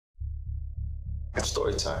It's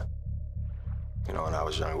story time. You know, when I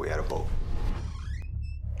was young, we had a boat.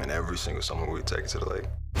 And every single summer, we'd take it to the lake.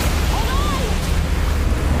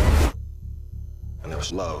 And there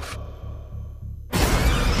was love.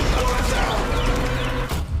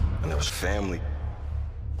 And there was family.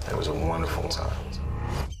 It was a wonderful time.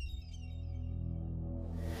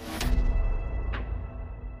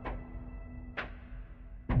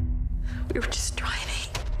 We were just driving.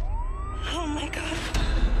 Oh my God.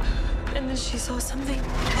 And then she saw something.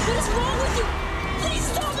 What is wrong with you? Please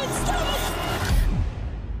stop it! Stop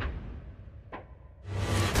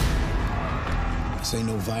it! This ain't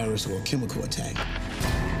no virus or a chemical attack.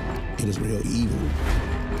 It is real evil.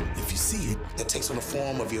 If you see it, it takes on the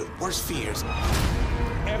form of your worst fears.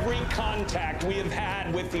 Every contact we have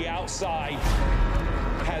had with the outside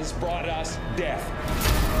has brought us death.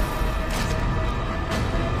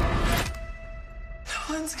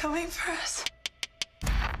 No one's coming for us.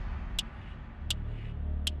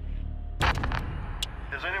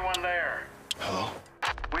 Is anyone there? Hello?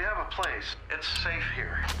 We have a place. It's safe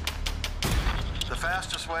here. The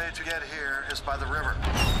fastest way to get here is by the river.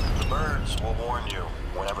 The birds will warn you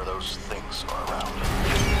whenever those things are around.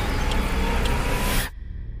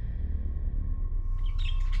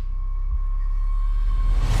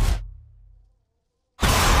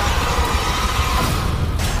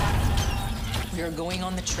 We are going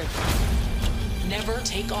on the trip. Never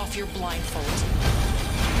take off your blindfold.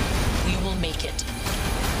 We will make it.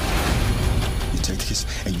 You take this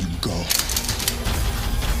and you go.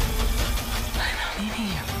 I'm not leaving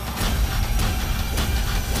you.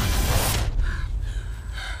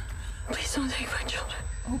 Please don't take my children.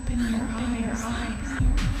 Open your eyes.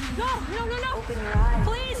 No, no, no, no. Open your eyes.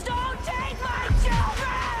 Please don't take my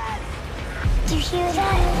children! Do you hear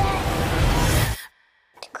that?